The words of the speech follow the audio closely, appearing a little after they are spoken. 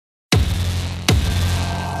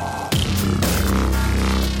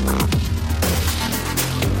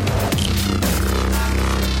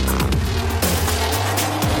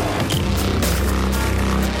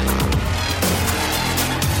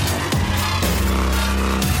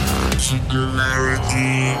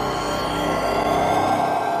Singularity.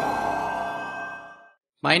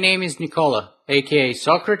 My name is Nicola, aka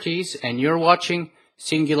Socrates, and you're watching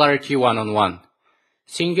Singularity One-on-One.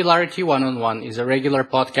 Singularity One-on-One is a regular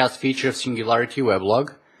podcast feature of Singularity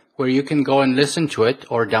Weblog, where you can go and listen to it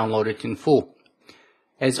or download it in full.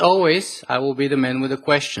 As always, I will be the man with the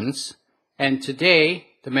questions, and today,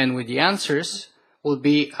 the man with the answers will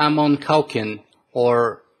be Amon Kaukin,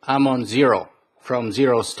 or Amon Zero, from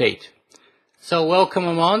Zero State. So welcome,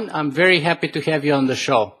 Amon. I'm very happy to have you on the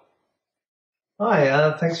show.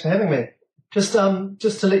 Hi, thanks for having me. Just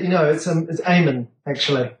to let you know, it's Amon,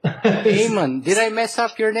 actually. Amon. Did I mess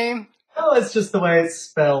up your name? Oh, it's just the way it's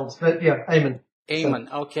spelled. But yeah, Amon. Amon.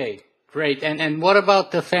 So. Okay, great. And what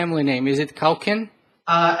about the family name? Is it Kaukin?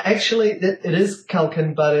 Actually, it is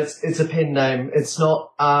Kalkin, but it's a pen name. It's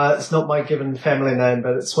not my given family name,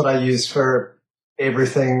 but it's what I use for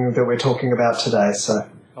everything that we're talking about today. So.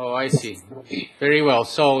 Oh, I see. Very well.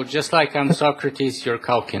 So just like I'm Socrates, you're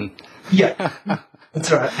Kaukin. Yeah, that's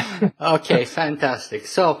right. Okay, fantastic.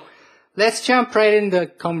 So let's jump right in the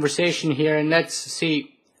conversation here and let's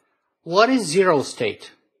see, what is Zero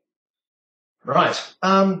State? Right.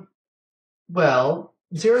 Well,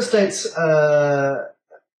 Zero State's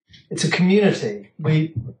it's a community.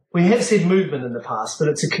 We have said movement in the past, but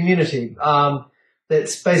it's a community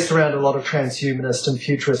that's based around a lot of transhumanist and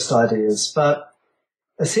futurist ideas. But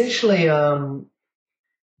essentially, I've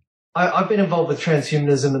been involved with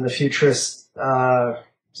transhumanism and the futurist sort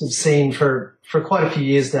of scene for quite a few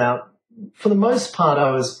years now. For the most part,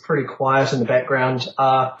 I was pretty quiet in the background.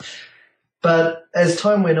 But as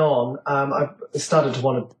time went on, I started to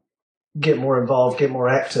want to get more involved, get more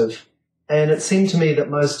active. And it seemed to me that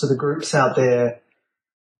most of the groups out there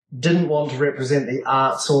didn't want to represent the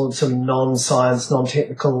arts or some non-science,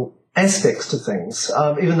 non-technical aspects to things.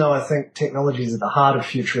 Even though I think technology is at the heart of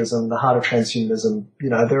futurism, the heart of transhumanism,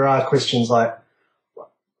 there are questions like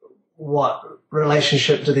what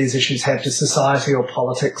relationship do these issues have to society or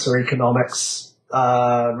politics or economics,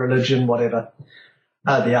 religion, whatever,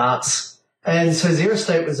 the arts. And so Zero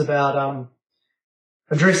State was about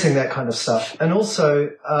addressing that kind of stuff. And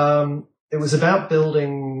also it was about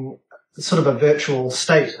building sort of a virtual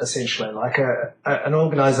state, essentially, like an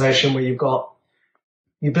organization where you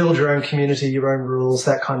build your own community, your own rules,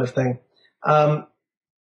 that kind of thing. And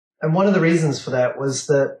one of the reasons for that was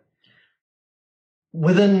that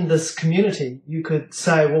within this community, you could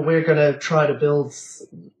say, well, we're going to try to build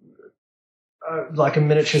like a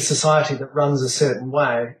miniature society that runs a certain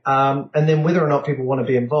way. And then whether or not people want to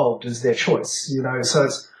be involved is their choice, so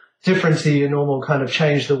it's different to your normal kind of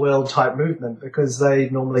change the world type movement, because they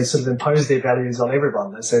normally sort of impose their values on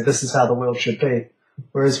everyone. They say this is how the world should be.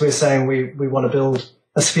 Whereas we're saying we want to build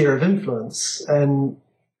a sphere of influence, and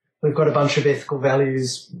we've got a bunch of ethical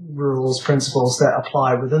values, rules, principles that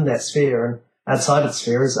apply within that sphere, and outside its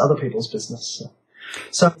sphere is other people's business.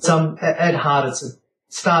 So it's, at heart, it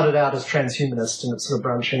started out as transhumanist, and it's sort of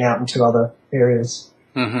branching out into other areas.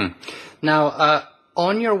 Mm-hmm. Now,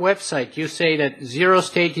 on your website, you say that Zero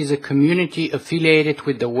State is a community affiliated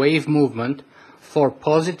with the WAVE movement for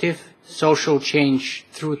positive social change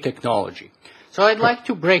through technology. So I'd like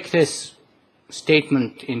to break this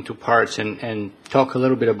statement into parts and talk a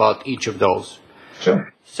little bit about each of those.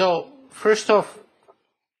 Sure. So first off,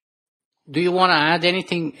 do you want to add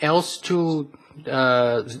anything else to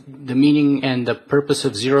the meaning and the purpose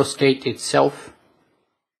of Zero State itself?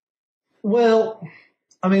 Well,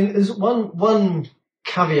 I mean, there's one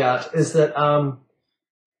caveat is that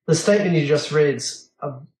the statement you just read's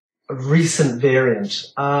a recent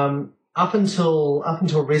variant. Up until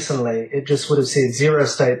recently, it just would have said Zero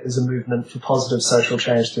State is a movement for positive social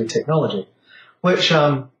change through technology, which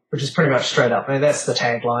is pretty much straight up. I mean, that's the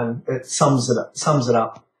tagline. It sums it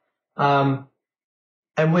up. And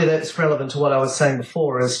where that's relevant to what I was saying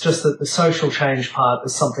before is just that the social change part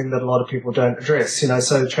is something that a lot of people don't address.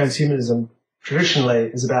 So transhumanism traditionally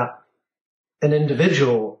is about an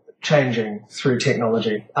individual changing through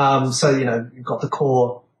technology. So you've got the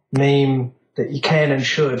core meme that you can and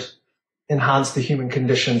should enhance the human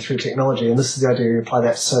condition through technology, and this is the idea you apply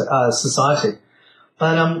that to society.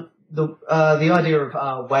 But the idea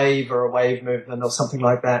of wave or a wave movement or something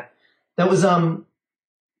like that was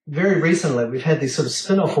very recently. We've had these sort of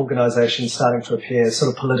spin-off organizations starting to appear,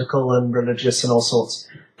 sort of political and religious and all sorts,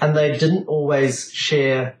 and they didn't always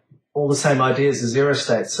share all the same ideas as Zero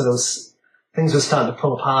State. So things were starting to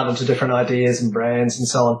pull apart into different ideas and brands and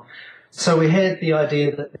so on. So we had the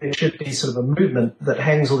idea that there should be sort of a movement that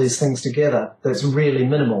hangs all these things together that's really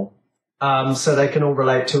minimal. So they can all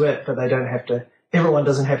relate to it, but everyone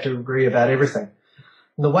doesn't have to agree about everything.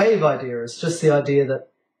 And the wave idea is just the idea that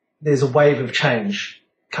there's a wave of change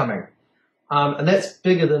coming. And that's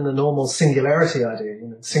bigger than the normal singularity idea.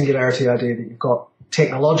 Singularity idea that you've got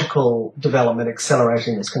technological development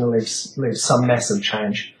accelerating that's going to leave some massive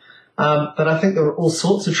change. But I think there are all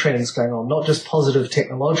sorts of trends going on, not just positive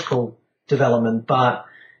technological development, but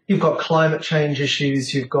you've got climate change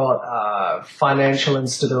issues, you've got financial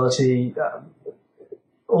instability,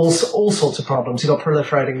 all sorts of problems. You've got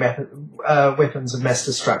proliferating weapons of mass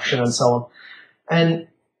destruction and so on. And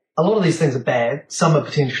a lot of these things are bad. Some are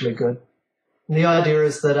potentially good. And the idea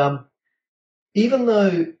is that even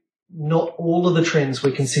though not all of the trends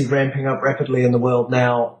we can see ramping up rapidly in the world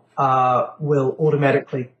now will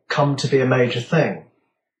automatically come to be a major thing,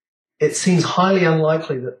 it seems highly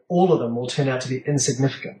unlikely that all of them will turn out to be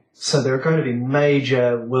insignificant. So there are going to be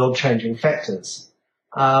major world-changing factors.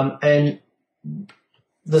 And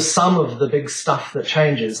the sum of the big stuff that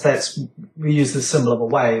changes, we use the symbol of a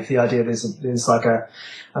wave. The idea there's like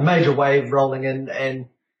a major wave rolling in, and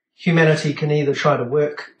humanity can either try to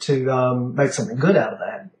work to make something good out of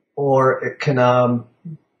that, or it can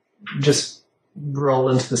just roll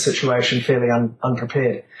into the situation fairly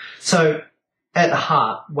unprepared. So at the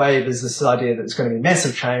heart, wave is this idea that it's going to be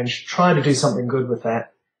massive change, trying to do something good with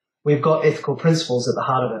that. We've got ethical principles at the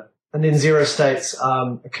heart of it. And then Zero State's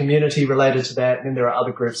a community related to that, and then there are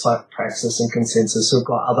other groups like Praxis and Consensus who've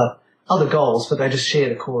got other goals, but they just share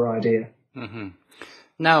the core idea. Mm-hmm.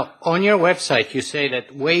 Now, on your website, you say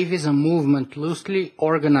that WAVE is a movement loosely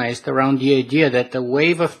organized around the idea that the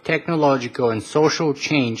wave of technological and social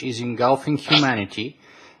change is engulfing humanity,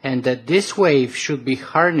 and that this wave should be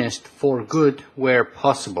harnessed for good where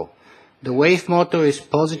possible. The WAVE motto is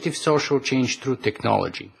positive social change through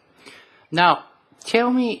technology. Now,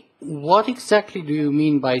 tell me, what exactly do you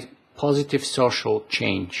mean by positive social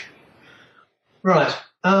change? Right.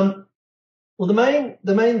 Well, the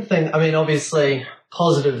main thing, I mean, obviously,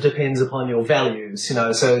 positive depends upon your values,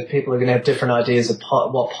 so people are going to have different ideas of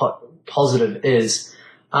what positive is.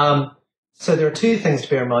 So there are two things to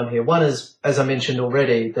bear in mind here. One is, as I mentioned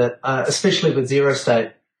already, that especially with Zero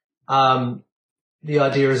State, the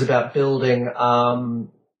idea is about building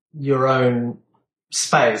your own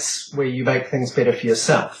space where you make things better for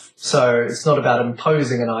yourself. So it's not about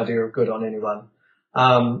imposing an idea of good on anyone.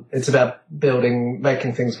 It's about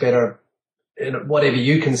making things better in whatever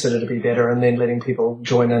you consider to be better, and then letting people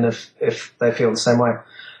join in if they feel the same way.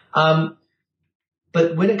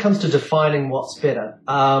 But when it comes to defining what's better,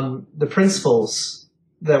 the principles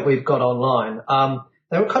that we've got online,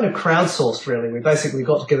 they were kind of crowdsourced, really. We basically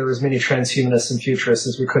got together as many transhumanists and futurists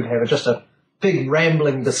as we could have, just a big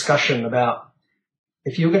rambling discussion about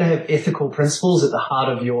if you're going to have ethical principles at the heart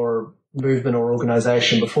of your movement or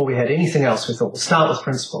organization. Before we had anything else, we thought we'll start with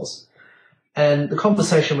principles. And the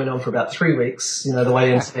conversation went on for about 3 weeks, the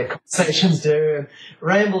way internet conversations do, and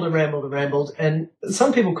rambled and rambled and rambled. And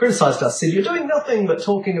some people criticized us, said, you're doing nothing but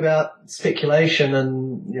talking about speculation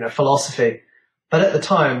and, philosophy. But at the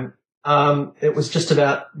time, it was just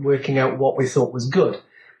about working out what we thought was good.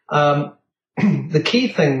 The key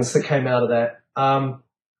things that came out of that,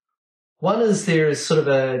 one is there is sort of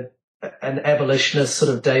an abolitionist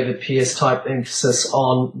sort of David Pearce type emphasis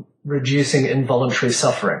on reducing involuntary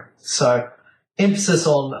suffering. So emphasis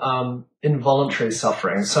on involuntary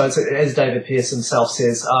suffering. So it's, as David Pearce himself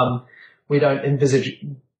says, we don't envisage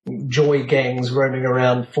joy gangs roaming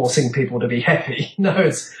around forcing people to be happy. No,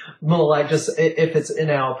 it's more like just if it's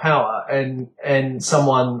in our power and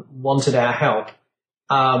someone wanted our help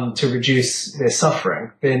to reduce their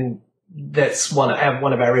suffering, then that's one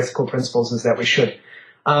of our ethical principles, is that we should.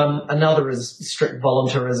 Another is strict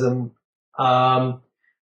voluntarism.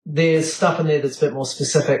 There's stuff in there that's a bit more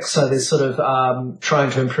specific. So there's sort of trying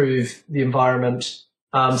to improve the environment.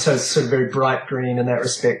 So it's sort of very bright green in that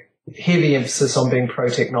respect. Heavy emphasis on being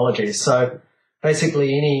pro-technology. So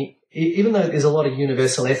basically even though there's a lot of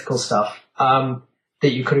universal ethical stuff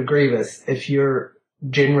that you could agree with, if you're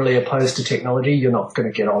generally opposed to technology, you're not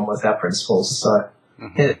going to get on with our principles. So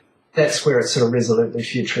that's where it's sort of resolutely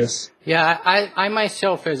futurist. Yeah, I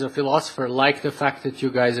myself as a philosopher like the fact that you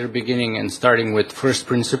guys are beginning and starting with first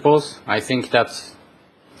principles. I think that's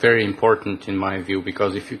very important in my view,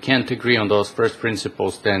 because if you can't agree on those first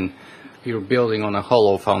principles, then you're building on a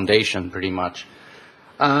hollow foundation pretty much.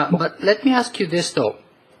 But let me ask you this though.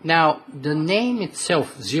 Now, the name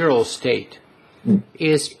itself, Zero State,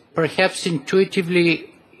 is perhaps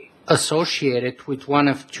intuitively associated with one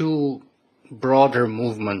of two broader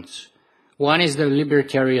movements. One is the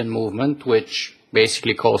libertarian movement, which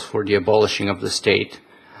basically calls for the abolishing of the state.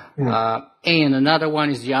 And another one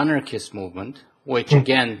is the anarchist movement, which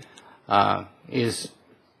again is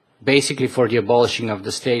basically for the abolishing of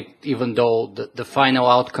the state, even though the final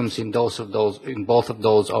outcomes in both of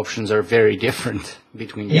those options are very different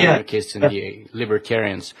between the anarchists and the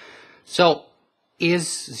libertarians. So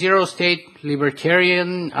is Zero State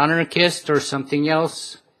libertarian, anarchist, or something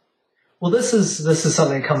else? Well, this is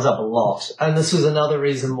something that comes up a lot, and this was another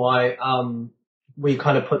reason why we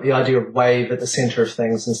kind of put the idea of wave at the center of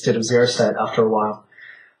things instead of Zero State after a while.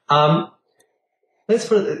 Let's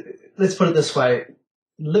put it this way.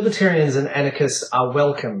 Libertarians and anarchists are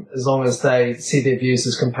welcome as long as they see their views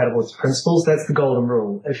as compatible with principles. That's the golden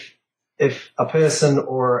rule. If a person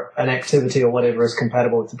or an activity or whatever is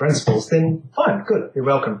compatible with the principles, then fine, good, you're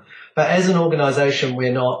welcome. But as an organization,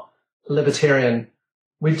 we're not libertarian.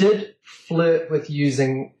 We did flirt with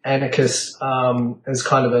using anarchist as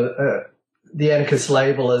kind of the anarchist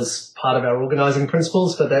label as part of our organizing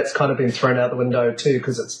principles, but that's kind of been thrown out the window too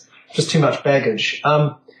because it's just too much baggage.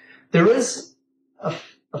 There is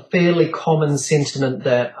a fairly common sentiment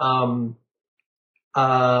that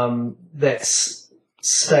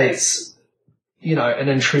states, an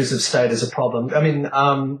intrusive state is a problem. I mean,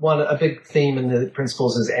 a big theme in the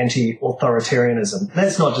principles is anti-authoritarianism.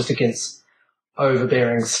 That's not just against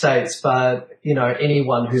overbearing states, but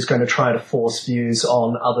anyone who's going to try to force views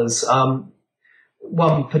on others.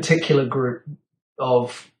 One particular group or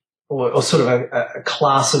sort of a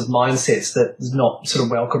class of mindsets that is not sort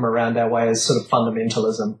of welcome around our way is sort of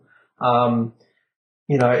fundamentalism.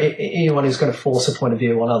 Anyone who's going to force a point of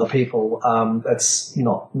view on other people, that's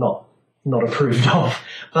not approved of.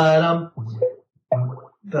 But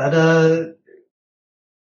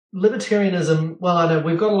libertarianism, well, I know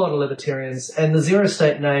we've got a lot of libertarians, and the Zero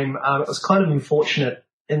State name, it was kind of unfortunate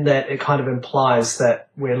in that it kind of implies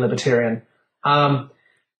that we're libertarian. And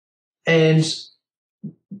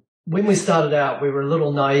when we started out, we were a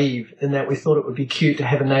little naive in that we thought it would be cute to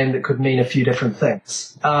have a name that could mean a few different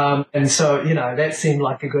things. And so, that seemed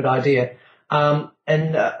like a good idea.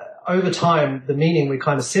 Over time, the meaning we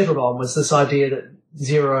kind of settled on was this idea that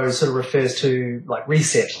zero sort of refers to like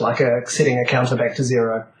reset, like setting a counter back to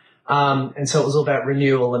zero. And so it was all about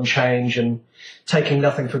renewal and change and taking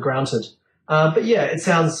nothing for granted. But yeah, it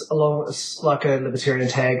sounds like a libertarian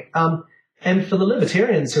tag. And for the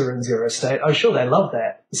libertarians who are in Zero State, I'm sure they love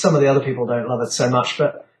that. Some of the other people don't love it so much,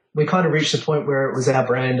 but we kind of reached a point where it was our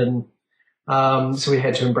brand, and so we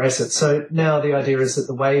had to embrace it. So now the idea is that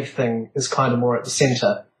the wave thing is kind of more at the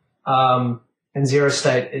center, and Zero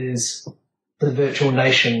State is the virtual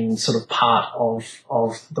nation sort of part of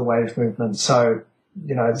the wave movement. So,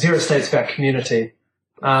 Zero State's about community.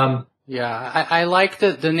 Yeah, I like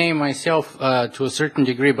the name myself to a certain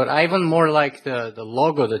degree, but I even more like the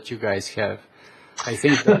logo that you guys have. I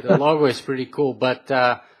think the logo is pretty cool. But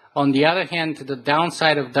on the other hand, the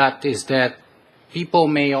downside of that is that people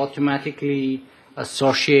may automatically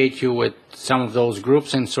associate you with some of those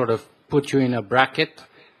groups and sort of put you in a bracket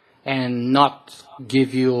and not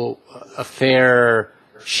give you a fair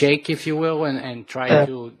shake, if you will, and try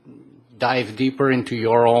to dive deeper into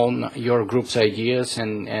your group's ideas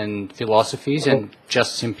and philosophies, and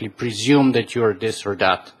just simply presume that you're this or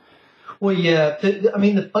that. Well, yeah.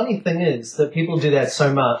 The funny thing is that people do that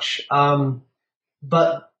so much,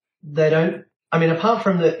 but they don't. I mean, apart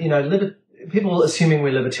from people assuming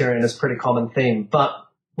we're libertarian is a pretty common theme, but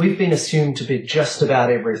we've been assumed to be just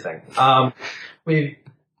about everything.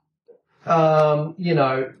 Because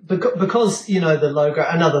the logo,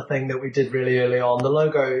 another thing that we did really early on, the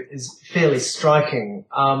logo is fairly striking.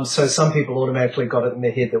 So some people automatically got it in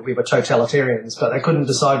their head that we were totalitarians, but they couldn't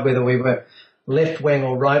decide whether we were left wing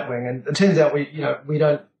or right wing. And it turns out we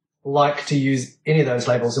don't like to use any of those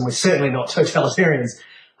labels, and we're certainly not totalitarians.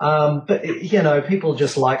 But people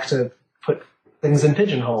just like to put things in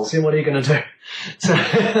pigeonholes. What are you going to do? So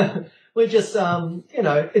we're just,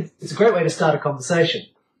 it's a great way to start a conversation.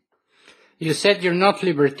 You said you're not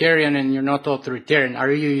libertarian and you're not authoritarian.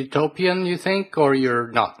 Are you utopian, you think, or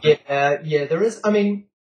you're not? Yeah, there is. I mean,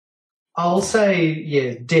 I'll say,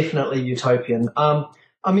 yeah, definitely utopian. The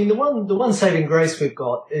one saving grace we've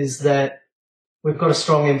got is that we've got a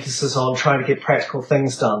strong emphasis on trying to get practical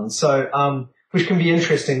things done. So, which can be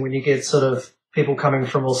interesting when you get sort of people coming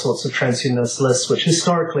from all sorts of transhumanist lists, which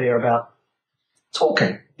historically are about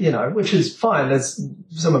talking, which is fine. There's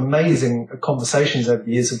some amazing conversations over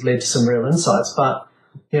the years have led to some real insights, but,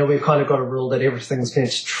 we've kind of got a rule that everything's going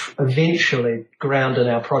to eventually ground in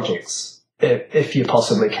our projects, if you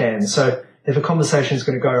possibly can. So if a conversation is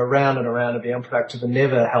going to go around and around and be unproductive and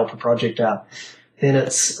never help a project out, then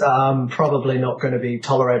it's probably not going to be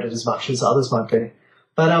tolerated as much as others might be.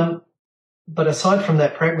 But aside from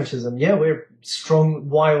that pragmatism, yeah, we're strong,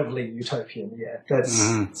 wildly utopian. Yeah,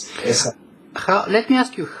 that's. Let me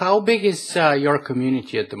ask you, how big is your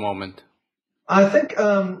community at the moment? I think,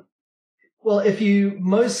 well, if you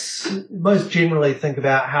most generally think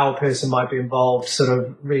about how a person might be involved, sort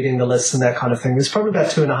of reading the lists and that kind of thing, there's probably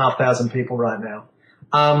about 2,500 people right now.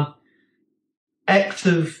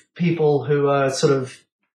 Active people who are sort of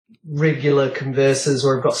regular conversers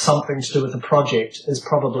or have got something to do with the project is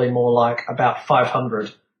probably more like about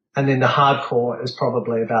 500. And then the hardcore is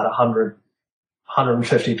probably about 100,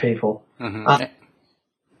 150 people. Mm-hmm.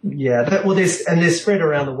 They're spread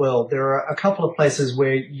around the world. There are a couple of places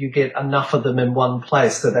where you get enough of them in one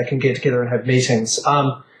place that they can get together and have meetings.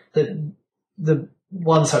 The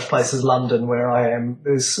one such place is London, where I am.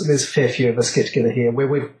 There's a fair few of us get together here, where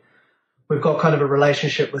we've got kind of a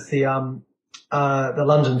relationship with the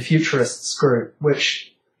London Futurists group,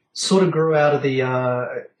 which sort of grew out of the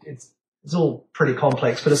it's all pretty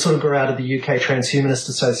complex, but it sort of grew out of the UK Transhumanist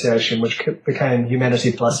Association, which became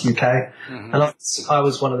Humanity Plus UK. Mm-hmm. And I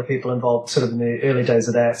was one of the people involved sort of in the early days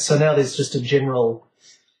of that. So now there's just a general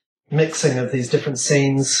mixing of these different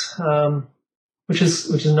scenes, which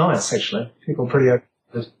is nice, actually. People are pretty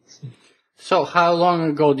open. So how long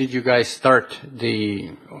ago did you guys start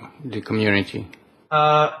the community?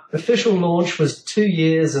 Official launch was 2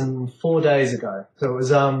 years and 4 days ago. So it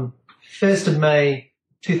was 1st of May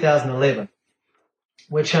 2011,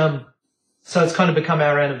 which so it's kind of become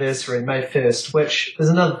our anniversary, May 1st, which is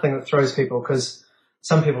another thing that throws people, because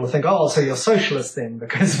some people think, oh, so you're socialist then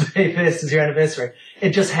because May 1st is your anniversary.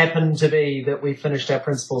 It just happened to be that we finished our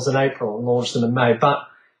principles in April and launched them in May, but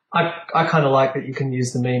I kind of like that you can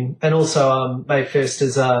use the meme. And also May 1st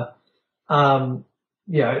is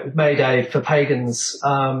May Day for pagans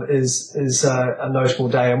is a notable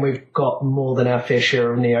day, and we've got more than our fair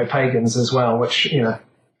share of neo-pagans as well, which,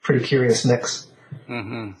 pretty curious mix.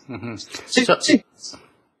 Mm-hmm, mm-hmm.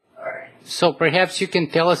 So perhaps you can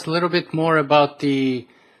tell us a little bit more about the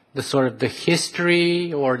sort of the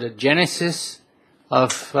history or the genesis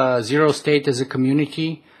of Zero State as a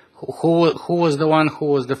community. Who was the one who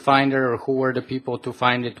was the finder, or who were the people to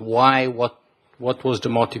find it? Why? What was the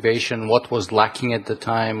motivation? What was lacking at the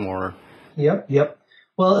time? Or Yep.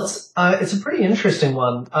 Well, it's a pretty interesting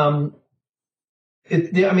one.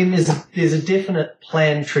 There's a definite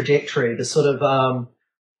planned trajectory to sort of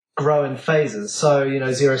grow in phases. So,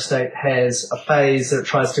 Zero State has a phase that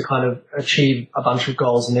tries to kind of achieve a bunch of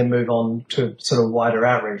goals and then move on to sort of wider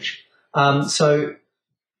outreach. So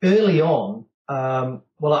early on, I'm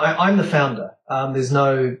the founder. There's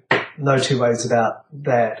no two ways about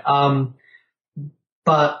that.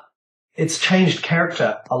 But it's changed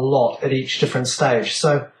character a lot at each different stage.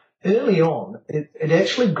 So early on, it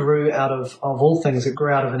actually grew out of all things, it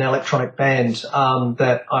grew out of an electronic band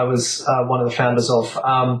that I was one of the founders of,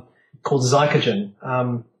 called Zycogen.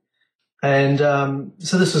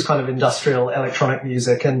 So this was kind of industrial electronic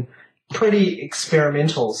music and pretty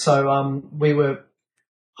experimental. So we were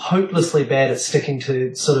hopelessly bad at sticking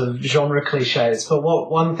to sort of genre cliches. But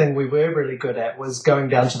one thing we were really good at was going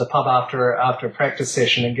down to the pub after a practice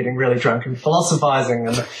session and getting really drunk and philosophizing.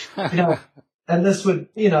 And, and this would,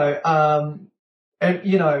 this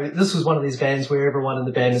was one of these bands where everyone in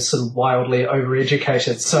the band is sort of wildly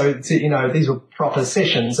overeducated. So, these were proper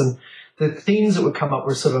sessions, and the themes that would come up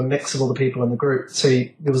were sort of a mix of all the people in the group. So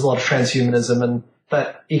there was a lot of transhumanism,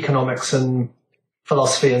 but economics and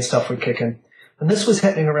philosophy and stuff would kick in. And this was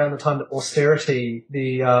happening around the time that austerity,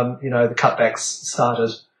 the cutbacks started.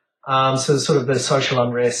 So there's sort of the social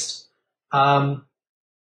unrest. And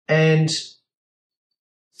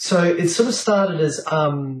so it sort of started as,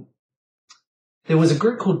 there was a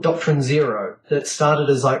group called Doctrine Zero that started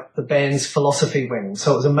as like the band's philosophy wing.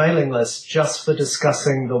 So it was a mailing list just for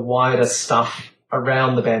discussing the wider stuff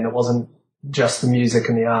around the band. It wasn't just the music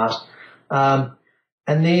and the art.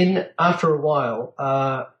 And then after a while,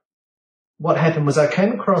 what happened was I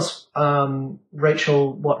came across what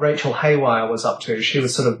Rachel Haywire was up to. She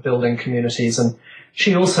was sort of building communities, and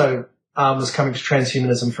she also was coming to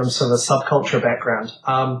transhumanism from sort of a subculture background.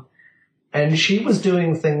 And she was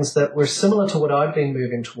doing things that were similar to what I'd been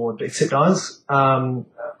moving toward, except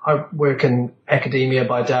I work in academia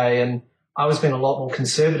by day, and I was being a lot more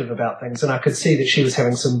conservative about things, and I could see that she was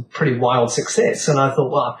having some pretty wild success. And I thought,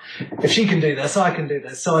 well, if she can do this, I can do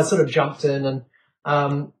this. So I sort of jumped in, and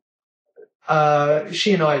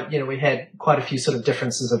she and I, we had quite a few sort of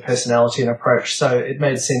differences of personality and approach, so it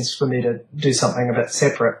made sense for me to do something a bit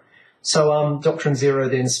separate. So Doctrine Zero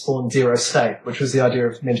then spawned Zero State, which was the idea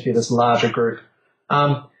of meant to be this larger group.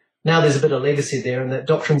 Now there's a bit of legacy there, and that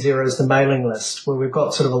Doctrine Zero is the mailing list, where we've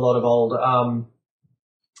got sort of a lot of old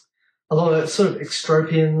a lot of sort of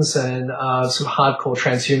extropians and sort of hardcore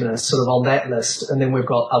transhumanists sort of on that list. And then we've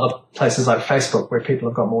got other places like Facebook where people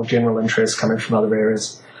have got more general interest coming from other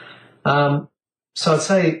areas. So I'd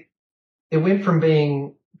say it went from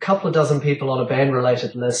being a couple of dozen people on a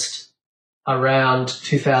band-related list around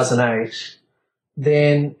 2008.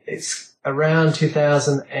 Then it's around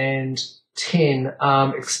 2010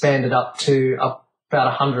 expanded up to about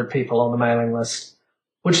 100 people on the mailing list,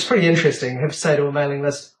 which is pretty interesting. I have to say to a mailing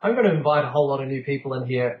list, I'm going to invite a whole lot of new people in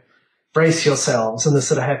here. Brace yourselves. And this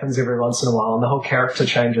sort of happens every once in a while, and the whole character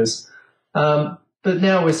changes. But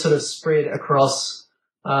now we're sort of spread across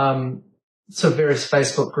sort of various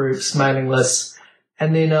Facebook groups, mailing lists.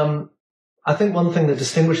 And then I think one thing that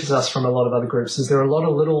distinguishes us from a lot of other groups is there are a lot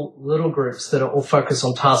of little groups that are all focused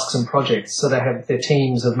on tasks and projects. So they have their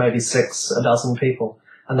teams of maybe 6, a dozen people,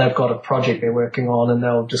 and they've got a project they're working on, and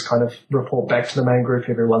they'll just kind of report back to the main group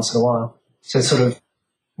every once in a while. So sort of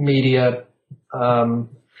media,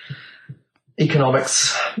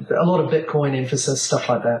 economics, a lot of Bitcoin emphasis, stuff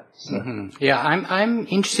like that. So. Mm-hmm. Yeah, I'm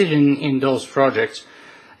interested in those projects.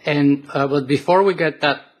 And but before we get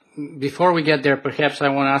there, perhaps I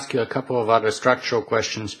want to ask you a couple of other structural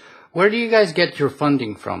questions. Where do you guys get your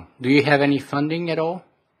funding from? Do you have any funding at all?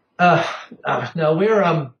 No,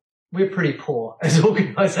 we're pretty poor as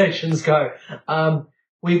organizations go.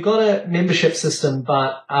 We've got a membership system,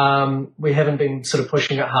 but we haven't been sort of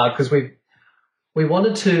pushing it hard because we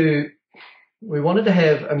wanted to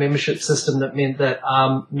have a membership system that meant that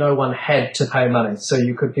no one had to pay money. So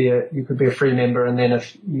you could be a free member, and then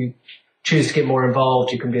if you choose to get more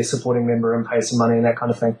involved, you can be a supporting member and pay some money and that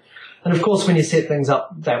kind of thing. And of course, when you set things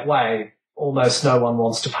up that way, almost no one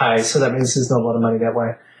wants to pay. So that means there's not a lot of money that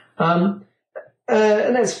way. And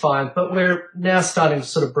that's fine. But we're now starting to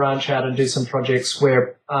sort of branch out and do some projects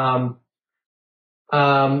where the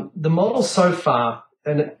model so far,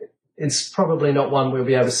 and it's probably not one we'll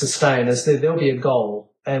be able to sustain, is there'll be a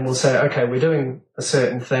goal. And we'll say, okay, we're doing a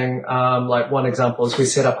certain thing. Like one example is we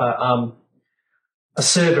set up a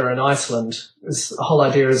server in Iceland. The whole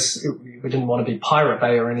idea is we didn't want to be Pirate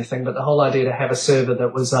Bay or anything, but the whole idea to have a server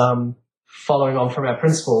that was following on from our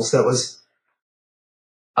principles, that was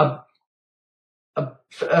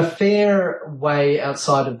a fair way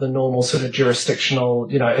outside of the normal sort of jurisdictional.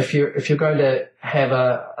 You know, if you're going to have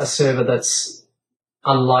a server that's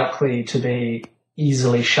unlikely to be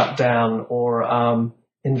easily shut down or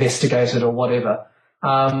investigated or whatever,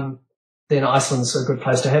 then Iceland's a good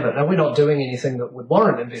place to have it. Now, we're not doing anything that would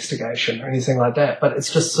warrant investigation or anything like that, but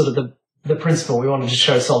it's just sort of the principle. We wanted to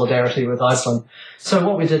show solidarity with Iceland. So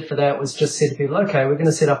what we did for that was just say to people, okay, we're going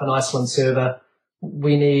to set up an Iceland server.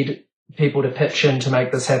 We need people to pitch in to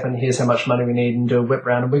make this happen. Here's how much money we need, and do a whip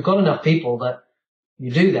round. And we've got enough people that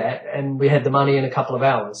you do that, and we had the money in a couple of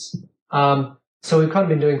hours. So we've kind of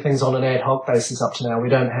been doing things on an ad hoc basis up to now. We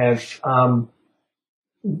don't have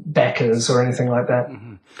backers or anything like that.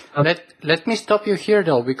 Mm-hmm. Let me stop you here,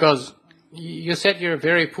 though, because you said you're a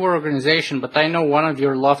very poor organization, but I know one of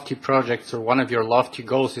your lofty projects or one of your lofty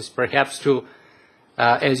goals is perhaps to,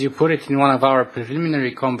 as you put it in one of our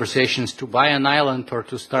preliminary conversations, to buy an island or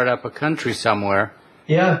to start up a country somewhere.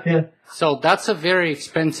 Yeah. So that's a very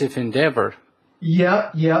expensive endeavor.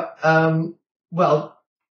 Yeah. Well,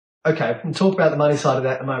 okay, we'll talk about the money side of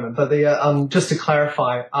that in a moment. But just to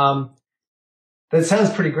clarify, that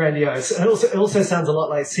sounds pretty grandiose. It also sounds a lot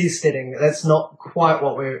like seasteading. That's not quite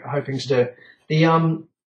what we're hoping to do. The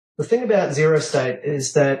thing about Zero State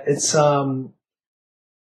is that it's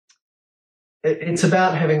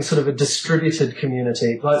about having sort of a distributed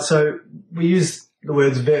community. Like, so we use the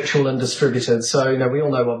words virtual and distributed. So, you know, we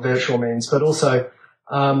all know what virtual means, but also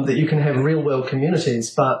that you can have real world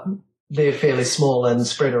communities, but they're fairly small and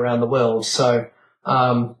spread around the world. So,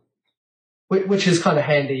 which is kind of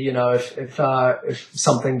handy, you know, if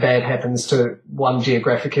something bad happens to one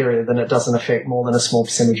geographic area, then it doesn't affect more than a small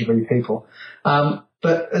percentage of your people.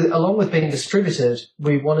 But along with being distributed,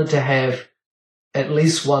 we wanted to have at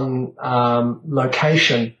least one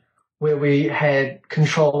location where we had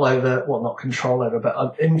control over, well, not control over,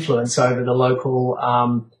 but influence over the local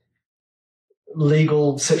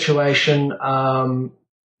legal situation,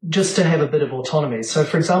 just to have a bit of autonomy. So,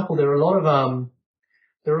 for example, there are a lot of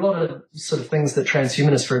sort of things that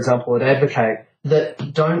transhumanists, for example, would advocate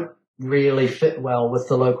that don't really fit well with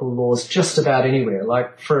the local laws just about anywhere.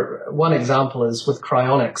 Like, for one example is with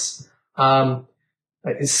cryonics.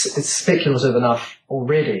 It's speculative enough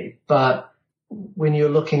already, but when you're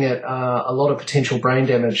looking at a lot of potential brain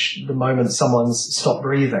damage the moment someone's stopped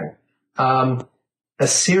breathing, a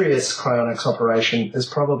serious cryonics operation is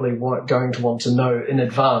probably going to want to know in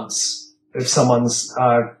advance if someone's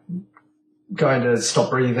going to stop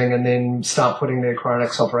breathing and then start putting their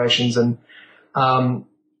cryonics operations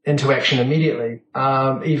into action immediately,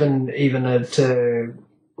 even to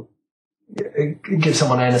give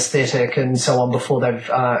someone anesthetic and so on before they've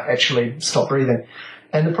actually stopped breathing.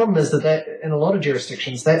 And the problem is that in a lot of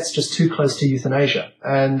jurisdictions, that's just too close to euthanasia,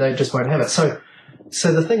 and they just won't have it. So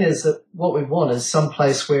the thing is that what we want is some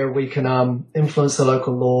place where we can influence the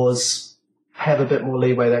local laws, have a bit more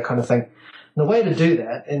leeway, that kind of thing. And the way to do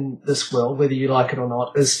that in this world, whether you like it or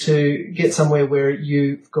not, is to get somewhere where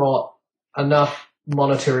you've got enough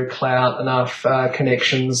monetary clout, enough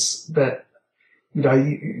connections that,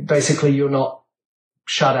 basically you're not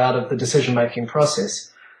shut out of the decision-making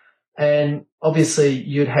process. And obviously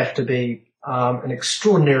you'd have to be an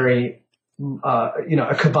extraordinary,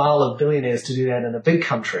 a cabal of billionaires to do that in a big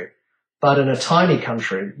country. But in a tiny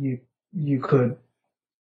country, you could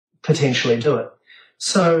potentially do it.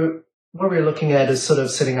 So what we're looking at is sort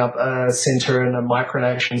of setting up a center in a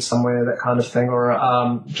micronation somewhere, that kind of thing, or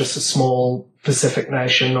just a small Pacific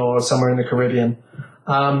nation or somewhere in the Caribbean.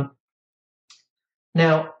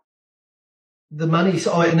 Now, the money.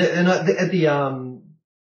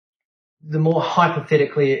 The more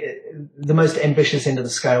hypothetically, the most ambitious end of the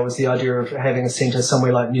scale was the idea of having a centre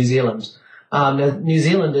somewhere like New Zealand. Now, New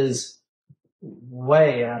Zealand is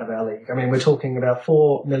way out of our league. I mean, we're talking about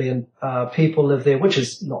 4 million people live there, which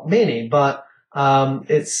is not many, but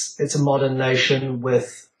it's a modern nation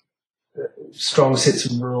with strong sets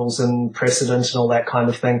of rules and precedent and all that kind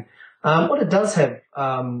of thing. What it does have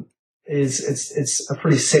is it's a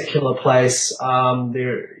pretty secular place.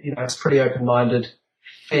 It's pretty open-minded,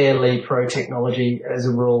 fairly pro-technology as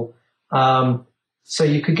a rule. So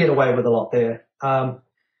you could get away with a lot there.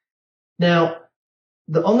 Now,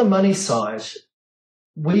 on the money side,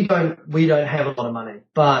 we don't have a lot of money,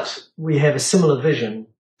 but we have a similar vision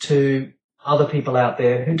to other people out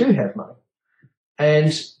there who do have money.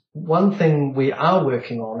 And one thing we are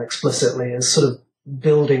working on explicitly is sort of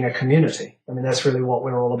building a community. I mean, that's really what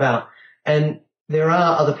we're all about. And there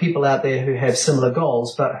are other people out there who have similar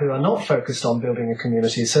goals, but who are not focused on building a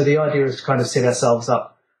community. So the idea is to kind of set ourselves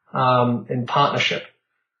up in partnership.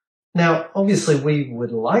 Now, obviously, we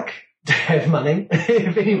would like to have money.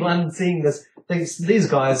 If anyone seeing this thinks these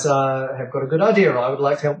guys have got a good idea, I would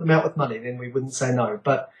like to help them out with money, then we wouldn't say no.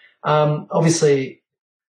 But obviously,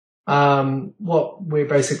 what we're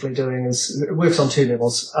basically doing is it works on two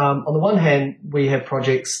levels. On the one hand, we have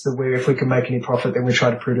projects that where if we can make any profit, then we try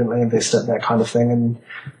to prudently invest it, that kind of thing.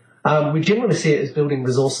 And we generally see it as building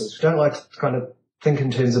resources. We don't like to kind of think in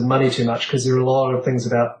terms of money too much, because there are a lot of things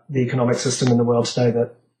about the economic system in the world today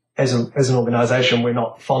that as an organization we're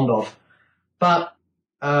not fond of. But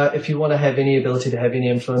if you want to have any ability to have any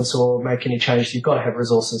influence or make any change, you've got to have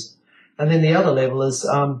resources. And then the other level is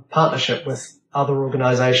partnership with other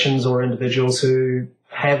organizations or individuals who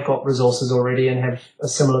have got resources already and have a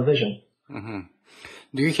similar vision. Mm-hmm.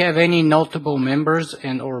 Do you have any notable members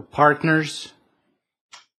and or partners?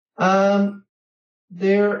 That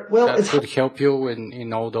could help you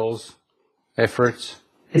in all those efforts.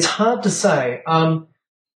 It's hard to say.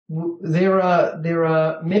 There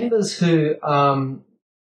are members who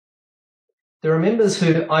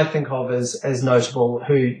I think of as notable,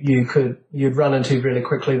 who you'd run into really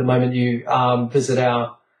quickly the moment you visit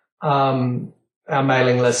our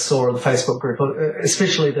mailing lists or the Facebook group,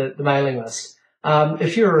 especially the mailing list.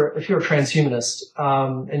 If you're a transhumanist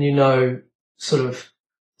and you know sort of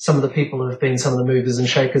some of the people who have been some of the movers and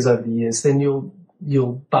shakers over the years, then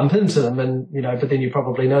you'll bump into them, and but then you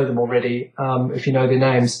probably know them already if you know their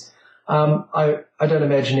names. I don't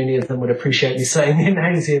imagine any of them would appreciate me saying their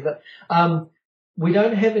names here, but we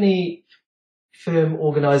don't have any firm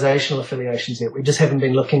organisational affiliations yet. We just haven't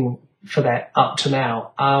been looking for that up to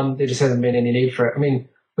now. There just hasn't been any need for it. I mean,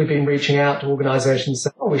 we've been reaching out to organisations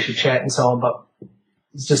saying, we should chat and so on, but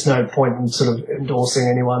there's just no point in sort of endorsing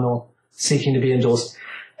anyone or seeking to be endorsed.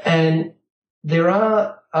 And there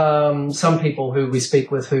are some people who we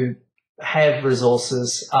speak with who have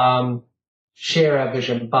resources, share our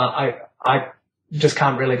vision, but I just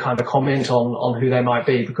can't really kind of comment on who they might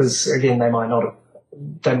be, because again, they might not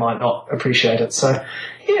appreciate it. So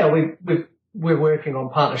yeah, we're working on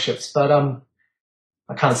partnerships, but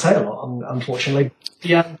I can't say a lot, unfortunately.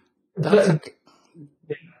 Yeah.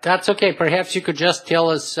 That's okay. Perhaps you could just tell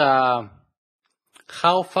us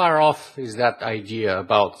how far off is that idea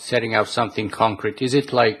about setting up something concrete? Is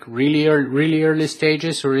it like really early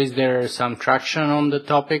stages, or is there some traction on the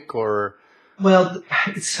topic? Or well,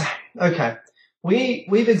 it's okay.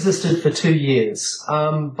 We've existed for 2 years.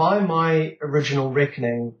 By my original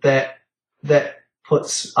reckoning, that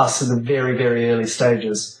puts us in the very, very early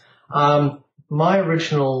stages. My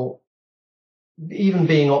original even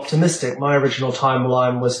being optimistic, my original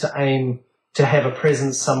timeline was to aim to have a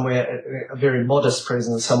presence somewhere, a very modest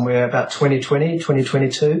presence somewhere about 2020,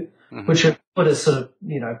 2022, which would put us sort of,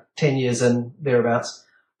 10 years in, thereabouts.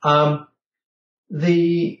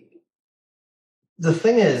 The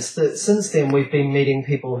thing is that since then we've been meeting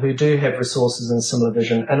people who do have resources and similar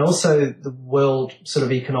vision, and also the world sort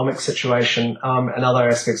of economic situation and other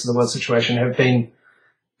aspects of the world situation have been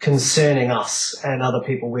concerning us and other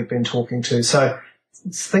people we've been talking to. So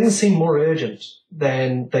things seem more urgent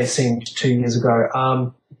than they seemed 2 years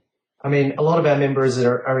ago. I mean, a lot of our members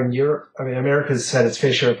are in Europe. I mean, America's had its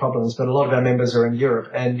fair share of problems, but a lot of our members are in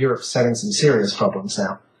Europe, and Europe's having some serious problems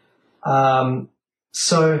now.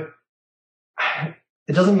 So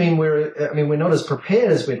it doesn't mean we're not as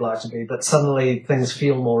prepared as we'd like to be, but suddenly things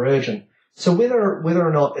feel more urgent. So whether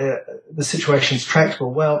or not the situation's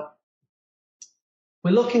tractable, well,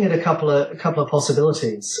 we're looking at a couple of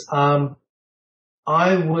possibilities.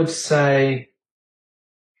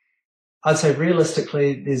 I'd say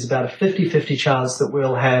realistically there's about a 50-50 chance that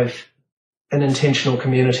we'll have an intentional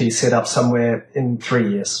community set up somewhere in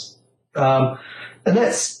 3 years. And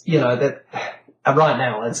that's, that right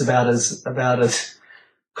now it's about as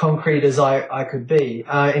concrete as I could be.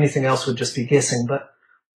 Anything else would just be guessing. But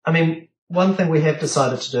I mean, one thing we have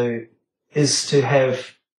decided to do is to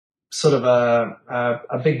have sort of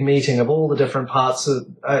a big meeting of all the different parts of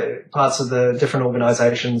the different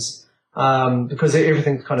organizations, because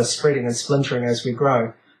everything's kind of spreading and splintering as we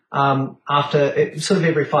grow, after sort of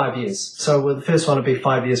every 5 years. So the first one will be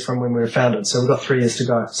 5 years from when we were founded. So we've got 3 years to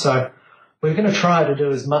go. So we're going to try to do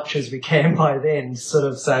as much as we can by then, sort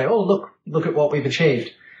of say, oh, look at what we've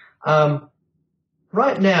achieved.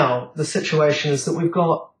 Right now, the situation is that we've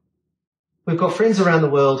got friends around the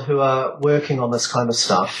world who are working on this kind of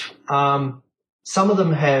stuff. Some of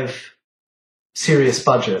them have serious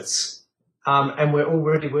budgets, and we're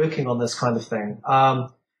already working on this kind of thing.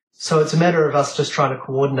 So it's a matter of us just trying to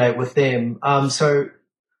coordinate with them. So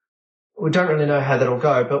we don't really know how that'll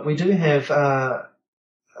go, but we do have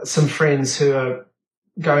some friends who are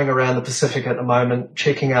going around the Pacific at the moment,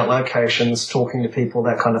 checking out locations, talking to people,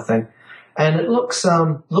 that kind of thing. And it looks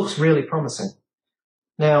really promising.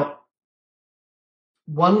 Now,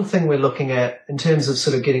 one thing we're looking at in terms of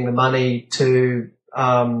sort of getting the money to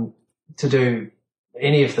do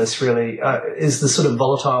any of this really is the sort of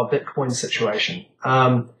volatile Bitcoin situation.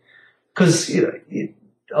 Because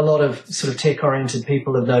a lot of sort of tech-oriented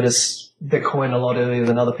people have noticed Bitcoin a lot earlier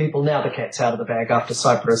than other people. Now the cat's out of the bag after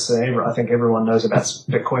Cyprus. I think everyone knows about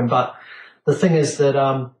Bitcoin. But the thing is that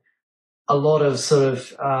a lot of sort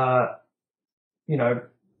of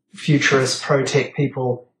futurist pro-tech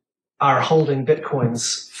people are holding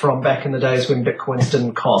Bitcoins from back in the days when Bitcoins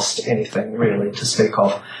didn't cost anything really to speak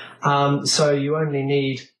of. So you only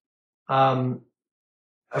need a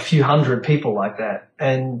few hundred people like that,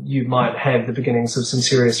 and you might have the beginnings of some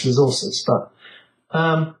serious resources. But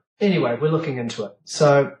anyway, we're looking into it.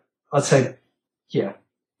 So I'd say,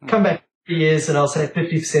 come back 3 years, and I'll say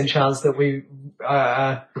 50% chance that we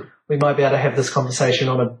might be able to have this conversation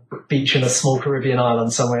on a beach in a small Caribbean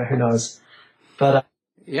island somewhere. Who knows? But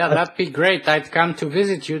yeah, that'd be great. I'd come to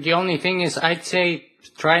visit you. The only thing is, I'd say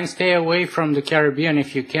try and stay away from the Caribbean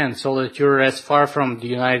if you can, so that you're as far from the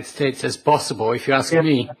United States as possible, if you ask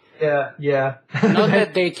me. Yeah. Not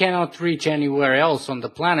that they cannot reach anywhere else on the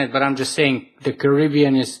planet, but I'm just saying the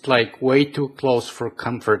Caribbean is like way too close for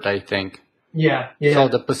comfort, I think. Yeah. So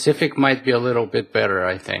the Pacific might be a little bit better,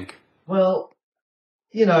 I think. Well,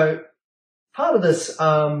 part of this,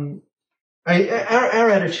 our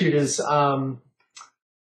attitude is,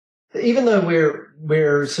 even though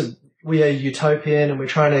we are utopian and we're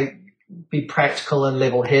trying to be practical and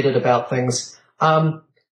level-headed about things,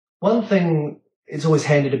 one thing it's always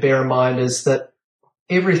handy to bear in mind is that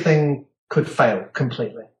everything could fail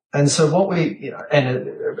completely. And so what and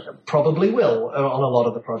it probably will on a lot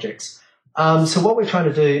of the projects. So what we're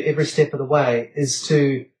trying to do every step of the way is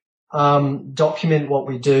to document what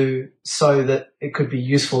we do so that it could be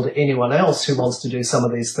useful to anyone else who wants to do some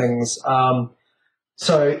of these things.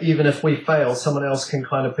 So even if we fail, someone else can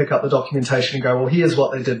kind of pick up the documentation and go, well, here's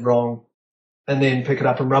what they did wrong, and then pick it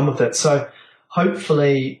up and run with it. So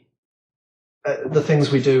hopefully the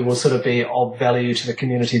things we do will sort of be of value to the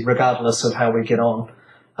community regardless of how we get on.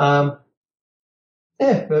 But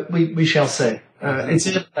we shall see. It's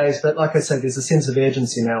early days, but like I said, there's a sense of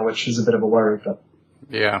urgency now, which is a bit of a worry. But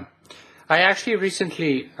yeah. I actually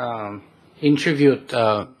recently interviewed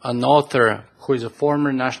an author who is a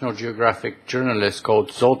former National Geographic journalist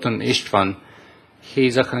called Zoltán István.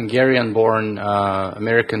 He's a Hungarian-born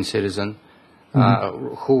American citizen.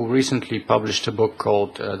 who recently published a book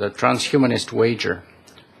called The Transhumanist Wager.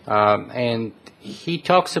 And he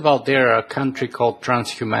talks about a country called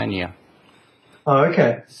Transhumania. Oh,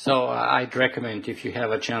 okay. So I'd recommend if you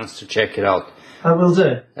have a chance to check it out. I will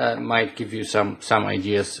do. Might give you some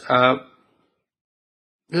ideas.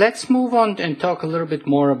 Let's move on and talk a little bit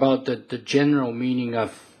more about the general meaning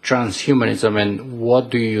of transhumanism and what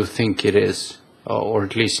do you think it is, or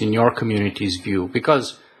at least in your community's view.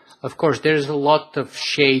 Because, of course, there's a lot of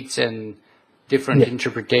shades and different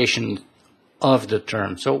interpretations of the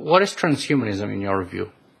term. So what is transhumanism in your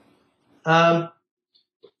view? Right.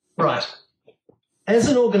 As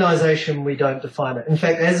an organization, we don't define it. In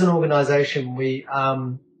fact, as an organization, we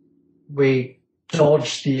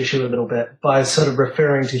dodge the issue a little bit by sort of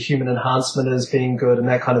referring to human enhancement as being good and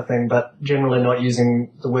that kind of thing, but generally not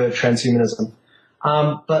using the word transhumanism.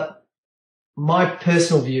 But my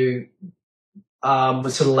personal view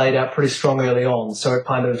was sort of laid out pretty strong early on, so it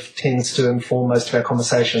kind of tends to inform most of our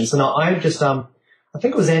conversations. And I just, I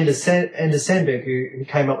think it was Anders Sandberg who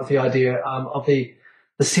came up with the idea of the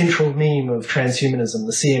central meme of transhumanism,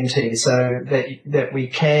 the CMT, so that we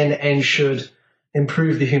can and should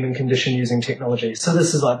improve the human condition using technology. So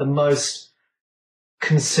this is like the most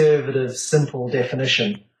conservative, simple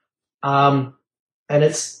definition. And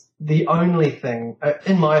it's the only thing,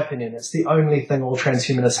 in my opinion, it's the only thing all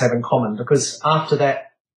transhumanists have in common, because after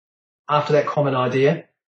that common idea,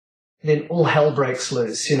 then all hell breaks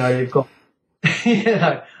loose. You know, you've got,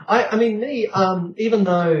 I mean, me, even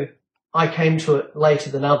though I came to it later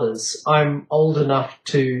than others, I'm old enough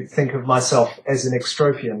to think of myself as an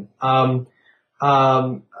extropian.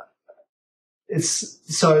 It's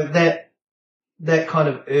so that kind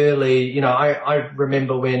of early, you know, I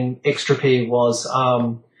remember when Extropy was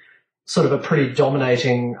sort of a pretty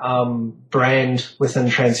dominating brand within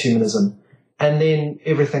transhumanism, and then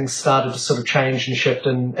everything started to sort of change and shift,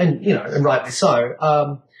 and you know, and rightly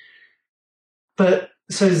so. But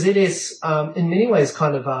so ZS in many ways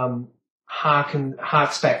kind of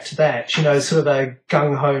harks back to that, you know, sort of a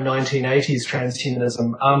gung-ho 1980s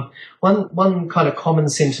transhumanism. One kind of common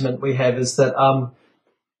sentiment we have is that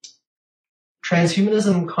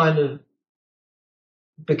transhumanism kind of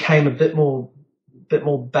became a bit more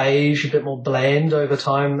beige, a bit more bland over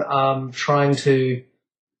time, trying to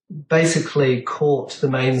basically court the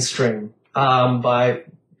mainstream by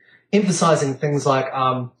emphasizing things like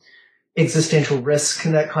existential risk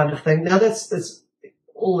and that kind of thing. Now that's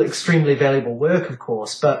all extremely valuable work, of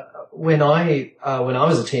course, but when I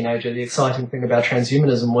was a teenager, the exciting thing about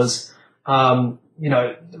transhumanism was, you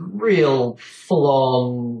know, real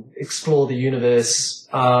full-on explore the universe,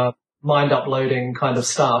 mind uploading kind of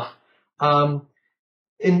stuff.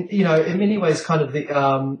 In many ways, kind of the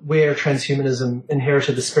where transhumanism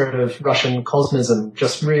inherited the spirit of Russian cosmism,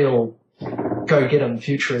 just real go get 'em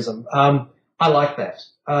futurism. I like that.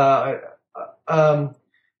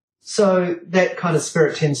 So that kind of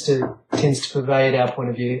spirit tends to pervade our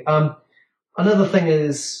point of view. Another thing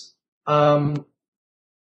is,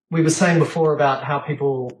 we were saying before about how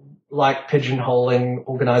people like pigeonholing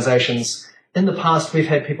organizations. In the past, we've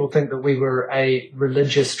had people think that we were a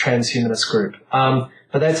religious transhumanist group.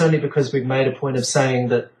 But that's only because we've made a point of saying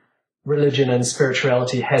that religion and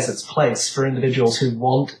spirituality has its place for individuals who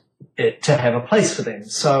want it to have a place for them.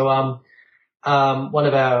 So, one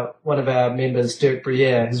of our members, Dirk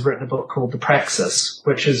Briere, has written a book called The Praxis,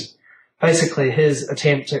 which is basically his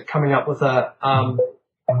attempt at coming up with a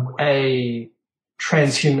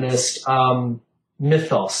transhumanist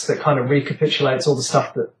mythos that kind of recapitulates all the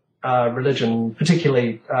stuff that religion,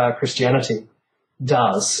 particularly Christianity,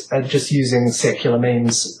 does, just using secular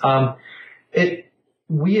means. It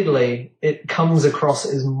comes across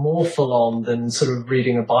as more full on than sort of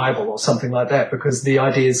reading a Bible or something like that, because the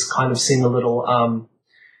ideas kind of seem a little,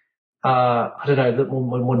 I don't know, a little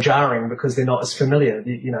more jarring because they're not as familiar.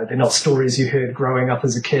 You know, they're not stories you heard growing up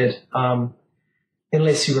as a kid,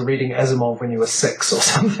 unless you were reading Asimov when you were 6 or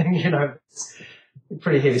something. You know, it's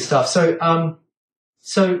pretty heavy stuff. So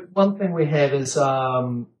one thing we have is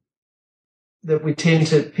that we tend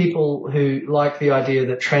to, people who like the idea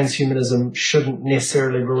that transhumanism shouldn't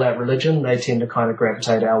necessarily rule out religion, they tend to kind of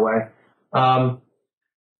gravitate our way.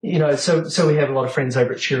 You know, so we have a lot of friends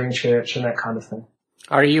over at Shearing Church and that kind of thing.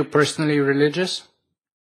 Are you personally religious?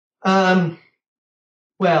 Well,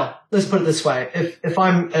 let's put it this way. If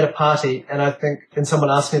I'm at a party and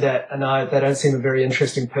someone asks me that and they don't seem a very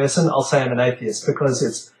interesting person, I'll say I'm an atheist,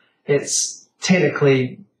 because it's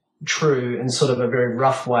technically true in sort of a very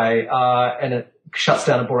rough way, and it shuts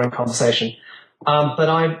down a boring conversation.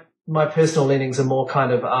 But my personal leanings are more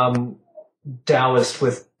kind of Taoist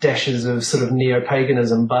with dashes of sort of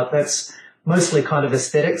neo-paganism, but that's mostly kind of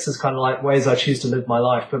aesthetics is kind of like ways I choose to live my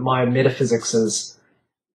life, but my metaphysics is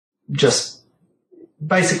just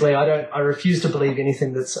basically I refuse to believe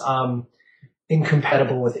anything that's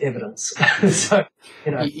incompatible with evidence. So,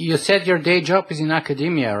 You said your day job is in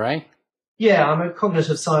academia, right? Yeah, I'm a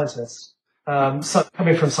cognitive scientist,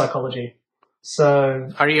 coming from psychology. So,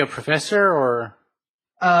 are you a professor or?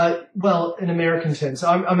 Well, in American terms,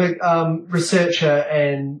 I'm a researcher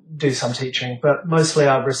and do some teaching, but mostly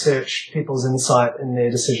I research people's insight in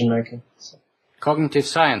their decision making. So. Cognitive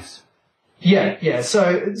science. Yeah.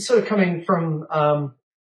 So sort of coming from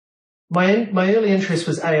my early interest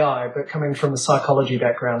was AI, but coming from a psychology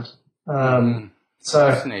background. So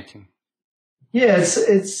fascinating. Yeah,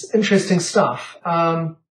 it's interesting stuff.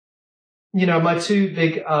 My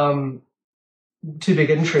two big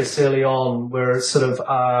interests early on were sort of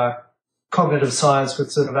cognitive science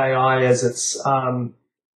with sort of AI as its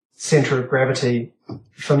center of gravity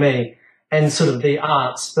for me, and sort of the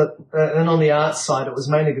arts. But and on the arts side, it was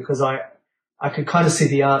mainly because I could kind of see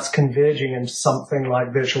the arts converging into something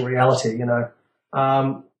like virtual reality.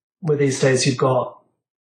 Where these days you've got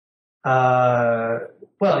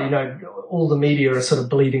all the media are sort of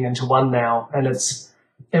bleeding into one now, and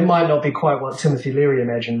it might not be quite what Timothy Leary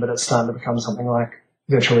imagined, but it's starting to become something like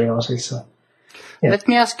virtual reality. So, yeah. Let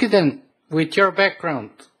me ask you then, with your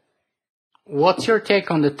background, what's your take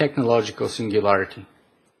on the technological singularity?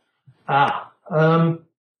 And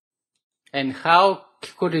how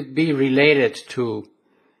could it be related to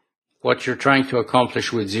what you're trying to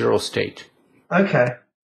accomplish with zero state? Okay.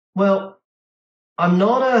 Well,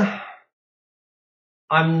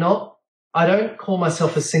 I don't call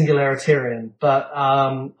myself a singularitarian, but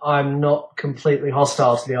I'm not completely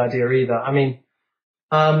hostile to the idea either. I mean,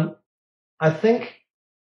 I think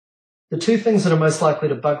the two things that are most likely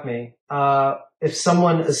to bug me are if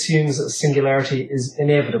someone assumes that singularity is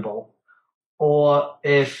inevitable, or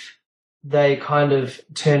if they kind of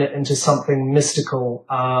turn it into something mystical,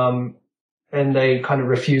 and they kind of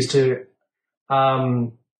refuse to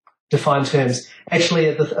define terms. Actually,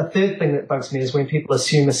 a third thing that bugs me is when people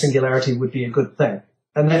assume a singularity would be a good thing.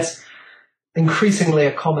 And that's increasingly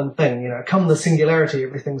a common thing. Come the singularity,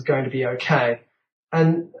 everything's going to be okay.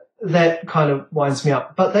 And that kind of winds me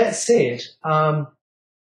up. But that said,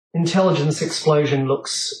 intelligence explosion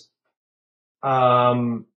looks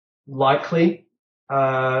likely.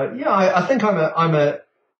 I think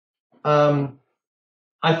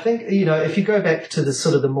I think, if you go back to the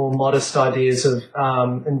sort of the more modest ideas of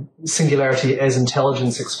singularity as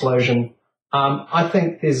intelligence explosion, I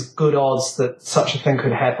think there's good odds that such a thing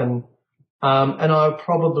could happen. And I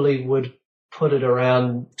probably would put it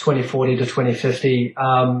around 2040 to 2050,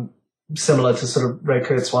 similar to sort of Ray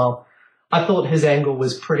Kurzweil. I thought his angle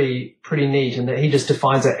was pretty neat in that he just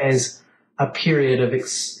defines it as a period of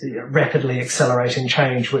rapidly accelerating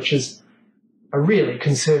change, which is a really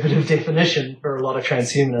conservative definition for a lot of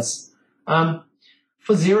transhumanists.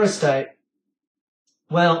 For zero state,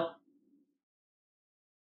 well,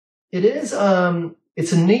 it is,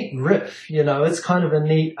 it's a neat riff, it's kind of a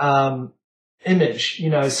neat, image,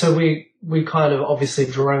 so we kind of obviously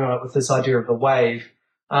drawing on it with this idea of the wave.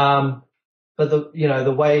 But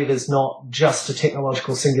the wave is not just a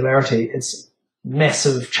technological singularity. It's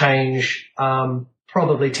massive change,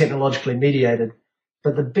 probably technologically mediated.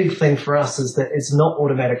 But the big thing for us is that it's not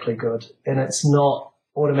automatically good, and it's not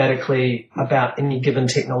automatically about any given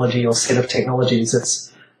technology or set of technologies.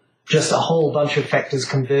 It's just a whole bunch of factors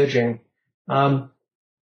converging. One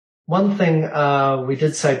thing we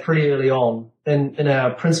did say pretty early on in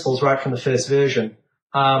our principles right from the first version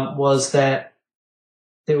was that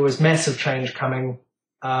there was massive change coming,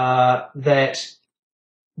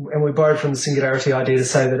 and we borrowed from the singularity idea to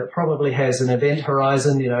say that it probably has an event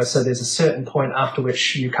horizon, so there's a certain point after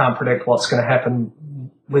which you can't predict what's going to happen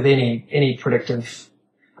with any predictive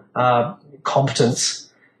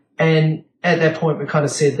competence. And at that point, we kind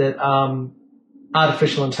of said that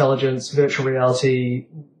artificial intelligence, virtual reality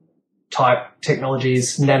type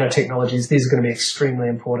technologies, nanotechnologies, these are going to be extremely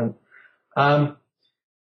important.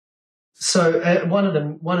 So one of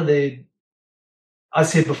the I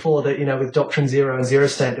said before that, with Doctrine Zero and Zero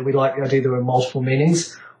State, that we like the idea there were multiple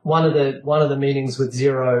meanings. One of the meanings with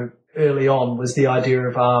zero early on was the idea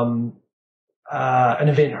of an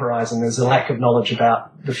event horizon. There's a lack of knowledge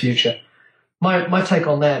about the future. My take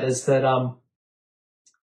on that is that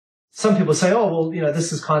some people say, oh, well,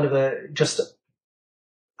 this is kind of just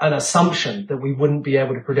an assumption that we wouldn't be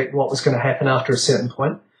able to predict what was going to happen after a certain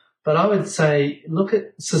point. But I would say, look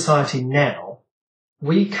at society now.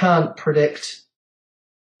 We can't predict.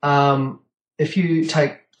 If you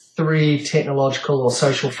take 3 technological or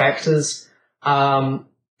social factors,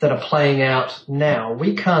 that are playing out now,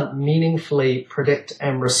 we can't meaningfully predict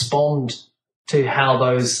and respond to how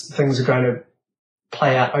those things are going to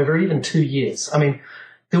play out over even 2 years. I mean,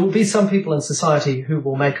 there will be some people in society who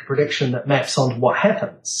will make a prediction that maps onto what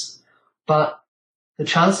happens, but the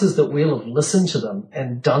chances that we'll have listened to them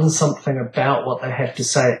and done something about what they have to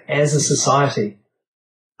say as a society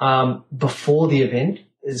before the event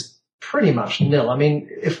is pretty much nil. I mean,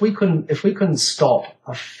 if we couldn't stop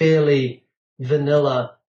a fairly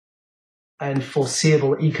vanilla and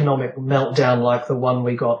foreseeable economic meltdown like the one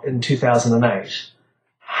we got in 2008,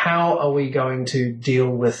 how are we going to deal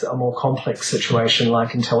with a more complex situation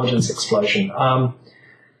like intelligence explosion?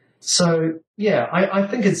 So yeah, I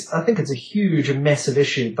think it's a huge and massive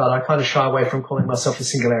issue, but I kind of shy away from calling myself a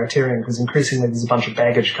singularitarian because increasingly there's a bunch of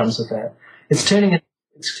baggage comes with that. It's turning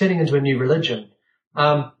into a new religion.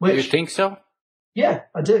 You think so? Yeah,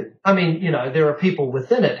 I do. I mean, there are people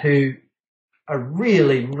within it who are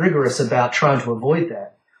really rigorous about trying to avoid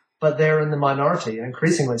that, but they're in the minority, and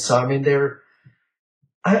increasingly so. I mean,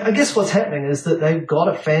 I guess what's happening is that they've got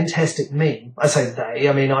a fantastic meme. I say they,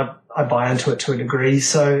 I mean, I buy into it to a degree.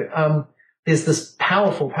 So there's this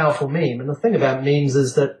powerful, powerful meme. And the thing about memes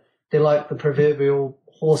is that they're like the proverbial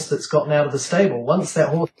horse that's gotten out of the stable. Once that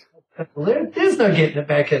horse, there's no getting it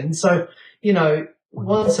back in. So,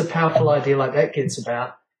 once a powerful idea like that gets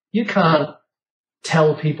about, you can't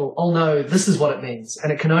tell people, oh no, this is what it means,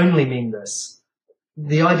 and it can only mean this.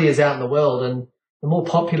 The idea is out in the world, and the more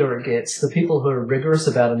popular it gets, the people who are rigorous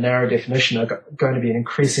about a narrow definition are going to be an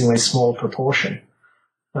increasingly small proportion.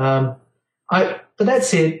 But that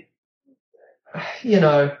said,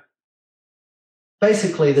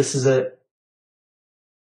 basically this is a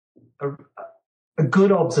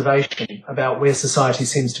good observation about where society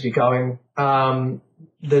seems to be going,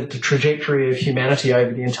 the trajectory of humanity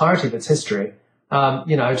over the entirety of its history.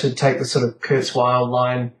 To take the sort of Kurzweil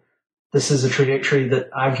line, this is a trajectory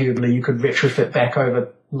that arguably you could retrofit back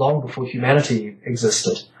over long before humanity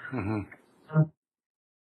existed. Mm-hmm.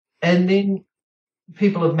 And then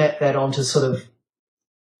people have mapped that onto sort of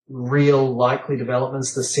real likely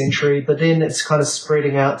developments this century, but then it's kind of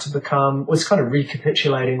spreading out to become, it's kind of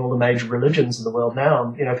recapitulating all the major religions of the world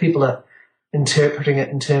now. People are interpreting it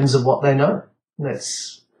in terms of what they know. And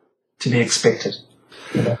that's to be expected.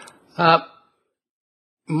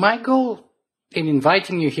 My goal in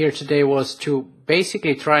inviting you here today was to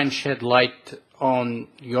basically try and shed light on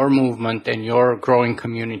your movement and your growing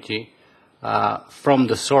community from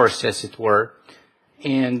the source, as it were.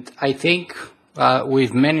 And I think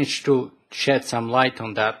we've managed to shed some light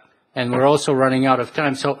on that, and we're also running out of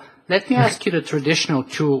time. So let me ask you the traditional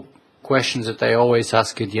two questions that I always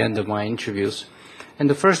ask at the end of my interviews. And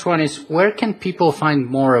the first one is, where can people find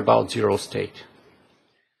more about Zero State?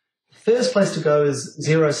 First place to go is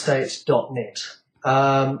zerostate.net,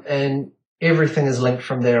 and everything is linked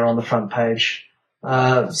from there on the front page.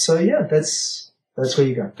 So yeah, that's where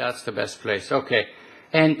you go. That's the best place. Okay.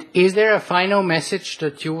 And is there a final message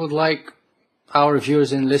that you would like our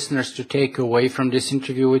viewers and listeners to take away from this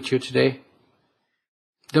interview with you today?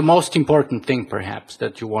 The most important thing, perhaps,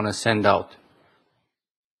 that you want to send out?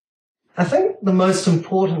 I think the most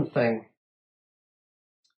important thing,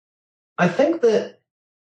 I think that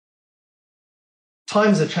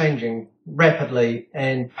times are changing rapidly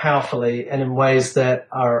and powerfully and in ways that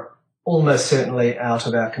are almost certainly out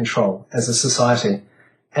of our control as a society.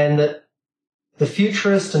 And that the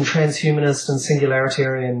futurist and transhumanist and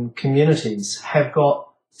singularitarian communities have got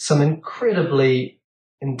some incredibly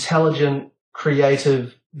intelligent,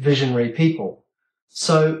 creative, visionary people.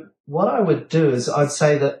 So what I would do is I'd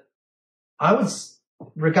say that I would,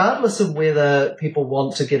 regardless of whether people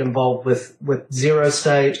want to get involved with Zero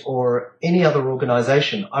State or any other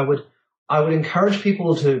organization, I would encourage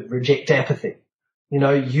people to reject apathy.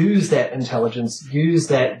 Use that intelligence, use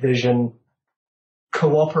that vision,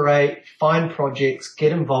 cooperate, find projects,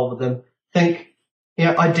 get involved with them,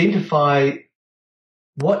 identify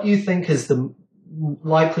what you think is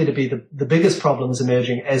likely to be the biggest problems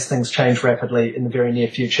emerging as things change rapidly in the very near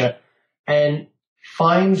future, and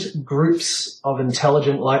find groups of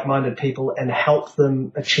intelligent, like-minded people and help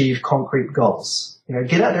them achieve concrete goals.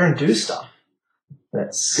 Get out there and do stuff.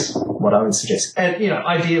 That's what I would suggest. And,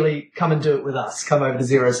 ideally come and do it with us. Come over to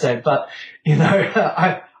Zero State. But,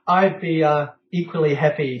 I'd be equally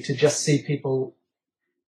happy to just see people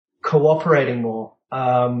cooperating more,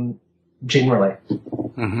 generally.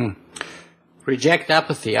 Mm-hmm. Reject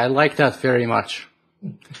apathy. I like that very much.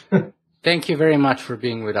 Thank you very much for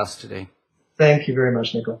being with us today. Thank you very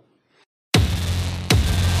much, Nicola.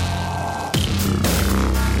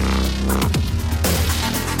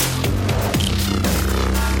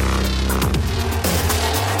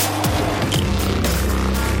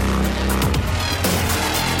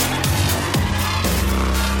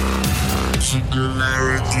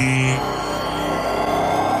 Singularity.